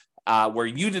eligibility where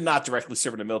you did not directly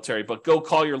serve in the military, but go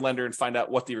call your lender and find out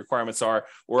what the requirements are.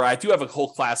 Or I do have a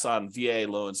whole class on VA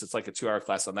loans. It's like a 2-hour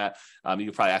class on that. You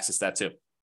can probably access that too.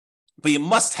 But you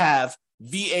must have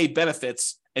VA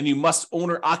benefits and you must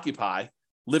own or occupy,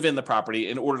 live in the property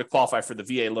in order to qualify for the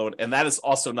VA loan. And that is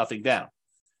also nothing down.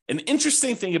 An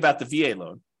interesting thing about the VA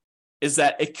loan is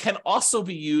that it can also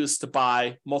be used to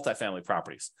buy multifamily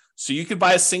properties. So you could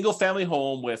buy a single family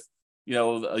home with, a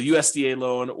USDA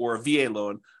loan or a VA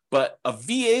loan, but a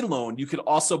VA loan, you could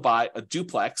also buy a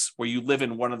duplex where you live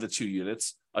in one of the 2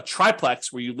 units, a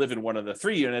triplex where you live in one of the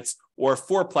 3 units, or a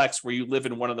fourplex where you live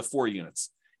in one of the 4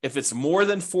 units. If it's more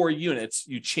than 4 units,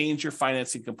 you change your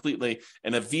financing completely,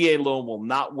 and a VA loan will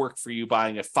not work for you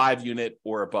buying a 5-unit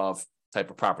or above type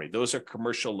of property. Those are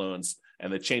commercial loans,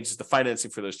 and it changes the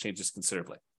financing for those changes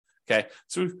considerably. Okay,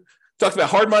 so we talked about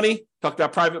hard money, talked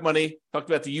about private money, talked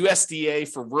about the USDA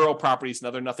for rural properties,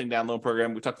 another nothing down loan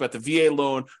program. We talked about the VA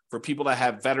loan for people that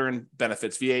have veteran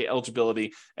benefits, VA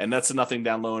eligibility, and that's a nothing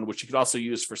down loan, which you could also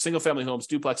use for single family homes,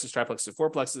 duplexes, triplexes,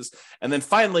 fourplexes. And then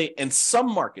finally, in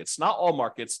some markets, not all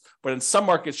markets, but in some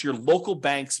markets, your local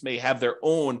banks may have their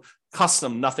own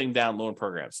custom nothing down loan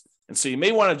programs. And so you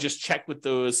may want to just check with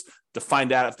those to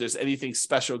find out if there's anything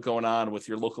special going on with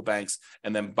your local banks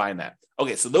and then buying that.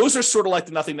 Okay, so those are sort of like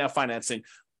the nothing down financing.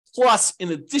 Plus,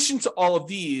 in addition to all of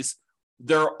these,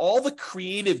 there are all the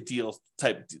creative deal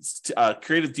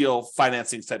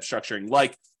financing type structuring,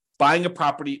 like buying a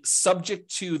property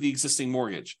subject to the existing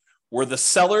mortgage, where the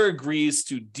seller agrees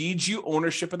to deed you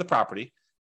ownership of the property.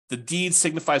 The deed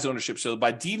signifies ownership. So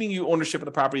by deeding you ownership of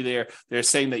the property, they're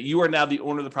saying that you are now the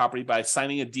owner of the property by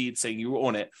signing a deed saying you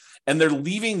own it. And they're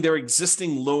leaving their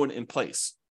existing loan in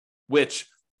place, which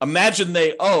imagine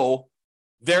they owe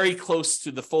very close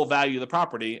to the full value of the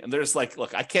property. And they're just like,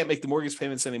 look, I can't make the mortgage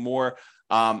payments anymore.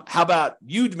 How about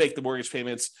you make the mortgage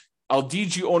payments? I'll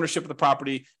deed you ownership of the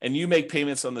property and you make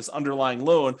payments on this underlying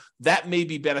loan. That may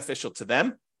be beneficial to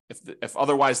them if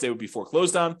otherwise they would be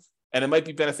foreclosed on. And it might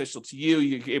be beneficial to you.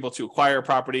 You're able to acquire a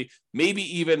property,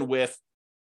 maybe even with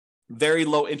very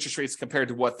low interest rates compared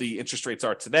to what the interest rates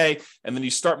are today. And then you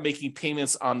start making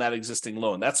payments on that existing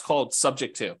loan. That's called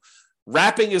subject to.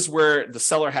 Wrapping is where the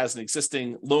seller has an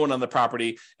existing loan on the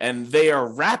property and they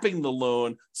are wrapping the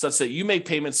loan such that you make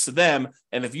payments to them.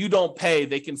 And if you don't pay,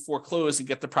 they can foreclose and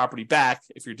get the property back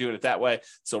if you're doing it that way.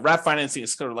 So wrap financing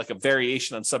is sort of like a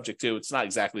variation on subject to. It's not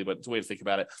exactly, but it's a way to think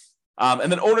about it.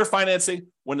 And then owner financing,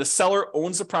 when the seller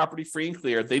owns the property free and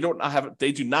clear, they do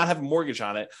not have a mortgage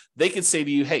on it. They can say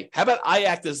to you, hey, how about I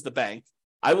act as the bank?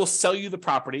 I will sell you the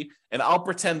property and I'll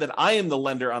pretend that I am the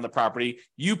lender on the property.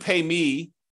 You pay me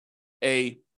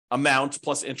a amount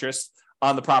plus interest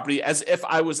on the property as if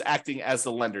I was acting as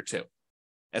the lender too.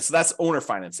 And so that's owner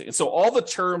financing. And so all the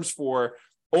terms for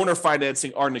owner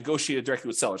financing are negotiated directly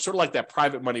with sellers, sort of like that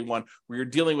private money one where you're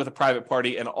dealing with a private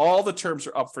party and all the terms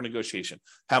are up for negotiation.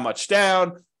 How much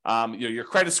down, your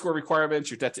credit score requirements,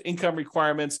 your debt to income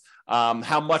requirements,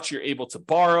 how much you're able to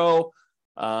borrow.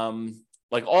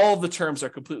 Like all of the terms are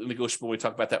completely negotiable when we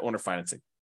talk about that owner financing.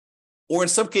 Or in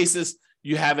some cases,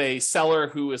 you have a seller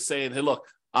who is saying, hey, look,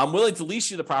 I'm willing to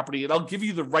lease you the property and I'll give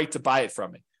you the right to buy it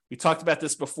from me. We talked about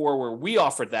this before where we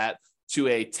offered that to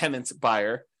a tenant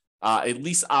buyer. A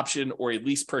lease option or a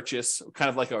lease purchase, kind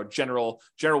of like our general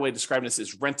way of describing this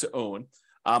is rent to own.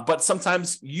 But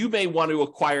sometimes you may want to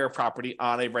acquire a property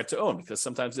on a rent to own because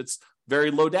sometimes it's very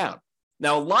low down.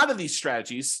 Now, a lot of these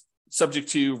strategies, subject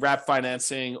to wrap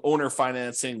financing, owner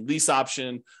financing, lease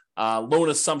option, loan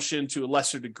assumption to a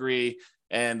lesser degree,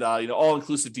 and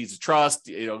all-inclusive deeds of trust,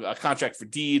 a contract for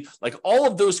deed, like all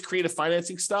of those creative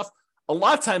financing stuff, a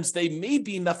lot of times they may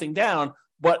be nothing down,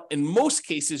 but in most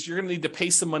cases, you're going to need to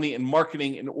pay some money in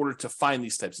marketing in order to find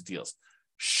these types of deals.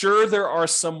 Sure, there are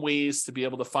some ways to be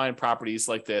able to find properties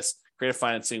like this, creative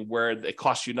financing, where it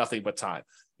costs you nothing but time.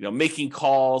 making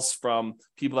calls from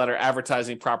people that are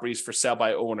advertising properties for sale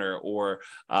by owner, or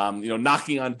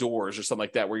knocking on doors or something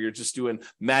like that, where you're just doing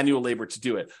manual labor to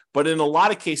do it. But in a lot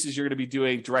of cases, you're going to be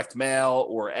doing direct mail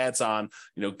or ads on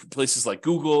places like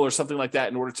Google or something like that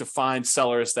in order to find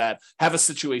sellers that have a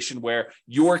situation where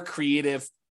your creative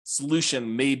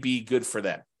solution may be good for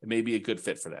them. It may be a good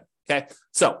fit for them. Okay,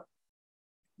 so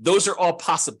those are all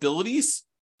possibilities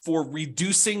for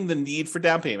reducing the need for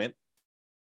down payment.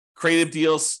 Creative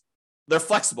deals, they're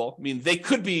flexible. I mean, they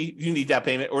could be you need down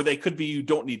payment, or they could be you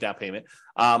don't need down payment.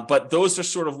 But those are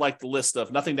sort of like the list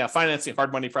of nothing down financing,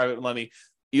 hard money, private money,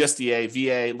 USDA,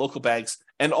 VA, local banks,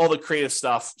 and all the creative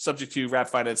stuff subject to wrap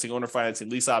financing, owner financing,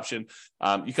 lease option.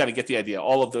 You kind of get the idea,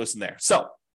 all of those in there. So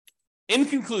in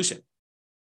conclusion,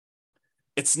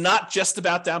 it's not just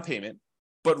about down payment,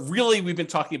 but really we've been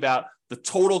talking about the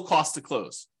total cost to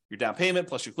close. Your down payment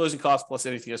plus your closing costs plus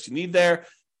anything else you need there,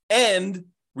 and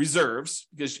reserves,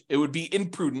 because it would be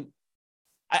imprudent.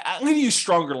 I'm going to use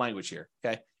stronger language here,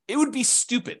 okay? It would be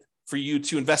stupid for you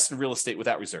to invest in real estate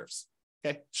without reserves,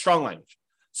 okay? Strong language.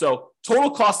 So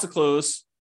total cost to close,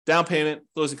 down payment,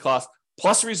 closing costs,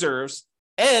 plus reserves.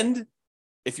 And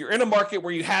if you're in a market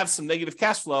where you have some negative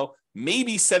cash flow,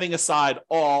 maybe setting aside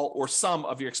all or some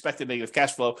of your expected negative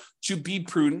cash flow to be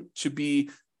prudent, to be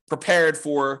prepared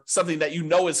for something that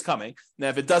is coming. Now,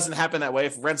 if it doesn't happen that way,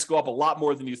 if rents go up a lot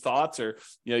more than you thought, or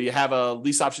you have a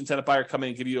lease option tenant buyer come in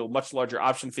and give you a much larger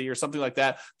option fee or something like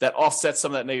that, that offsets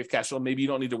some of that negative cash flow, maybe you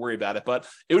don't need to worry about it. But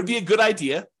it would be a good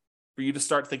idea for you to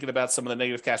start thinking about some of the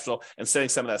negative cash flow and setting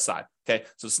some of that aside. Okay,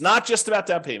 so it's not just about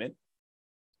down payment.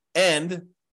 And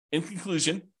in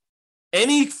conclusion,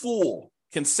 any fool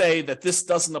can say that this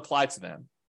doesn't apply to them,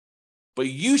 but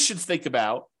you should think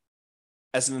about,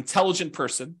 as an intelligent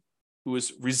person who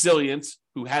is resilient,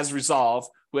 who has resolve,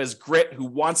 who has grit, who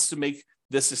wants to make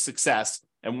this a success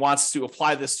and wants to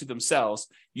apply this to themselves,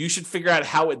 you should figure out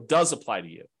how it does apply to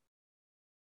you.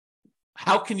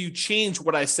 How can you change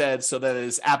what I said so that it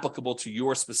is applicable to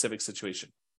your specific situation?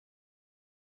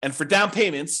 And for down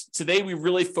payments, today we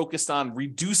really focused on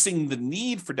reducing the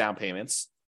need for down payments.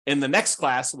 In the next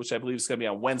class, which I believe is going to be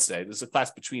on Wednesday, there's a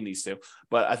class between these two,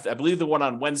 but I believe the one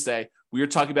on Wednesday, we were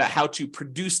talking about how to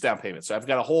produce down payments. So I've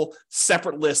got a whole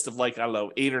separate list of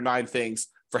 8 or 9 things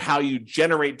for how you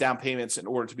generate down payments in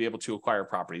order to be able to acquire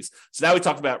properties. So now we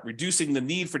talked about reducing the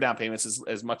need for down payments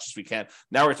as much as we can.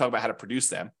 Now we're talking about how to produce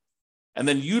them, and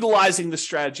then utilizing the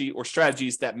strategy or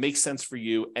strategies that make sense for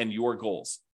you and your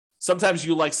goals. Sometimes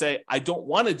you say, I don't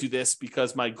want to do this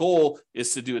because my goal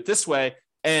is to do it this way,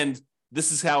 and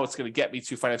this is how it's going to get me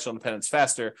to financial independence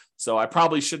faster. So I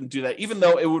probably shouldn't do that, even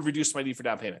though it would reduce my need for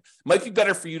down payment. It might be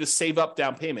better for you to save up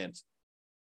down payment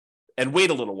and wait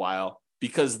a little while,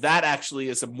 because that actually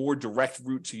is a more direct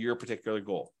route to your particular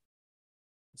goal.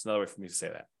 That's another way for me to say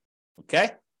that.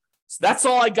 Okay? So that's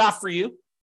all I got for you.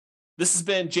 This has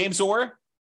been James Orr.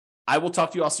 I will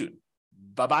talk to you all soon.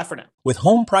 Bye-bye for now. With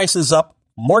home prices up,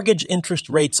 mortgage interest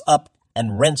rates up,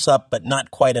 and rents up, but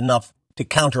not quite enough to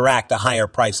counteract the higher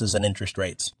prices and interest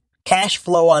rates, cash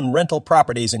flow on rental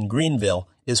properties in Greenville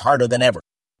is harder than ever.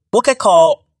 Book a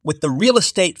call with the Real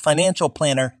Estate Financial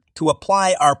Planner to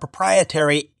apply our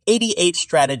proprietary 88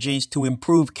 strategies to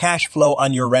improve cash flow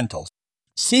on your rentals.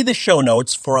 See the show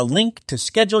notes for a link to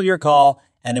schedule your call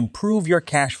and improve your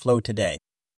cash flow today.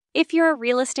 If you're a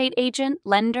real estate agent,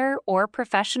 lender, or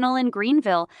professional in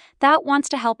Greenville that wants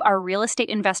to help our real estate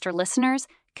investor listeners,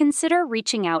 consider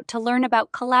reaching out to learn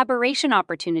about collaboration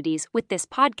opportunities with this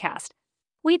podcast.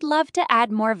 We'd love to add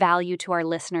more value to our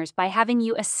listeners by having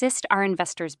you assist our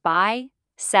investors buy,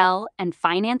 sell, and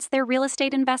finance their real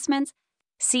estate investments.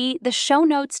 See the show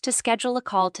notes to schedule a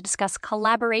call to discuss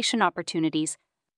collaboration opportunities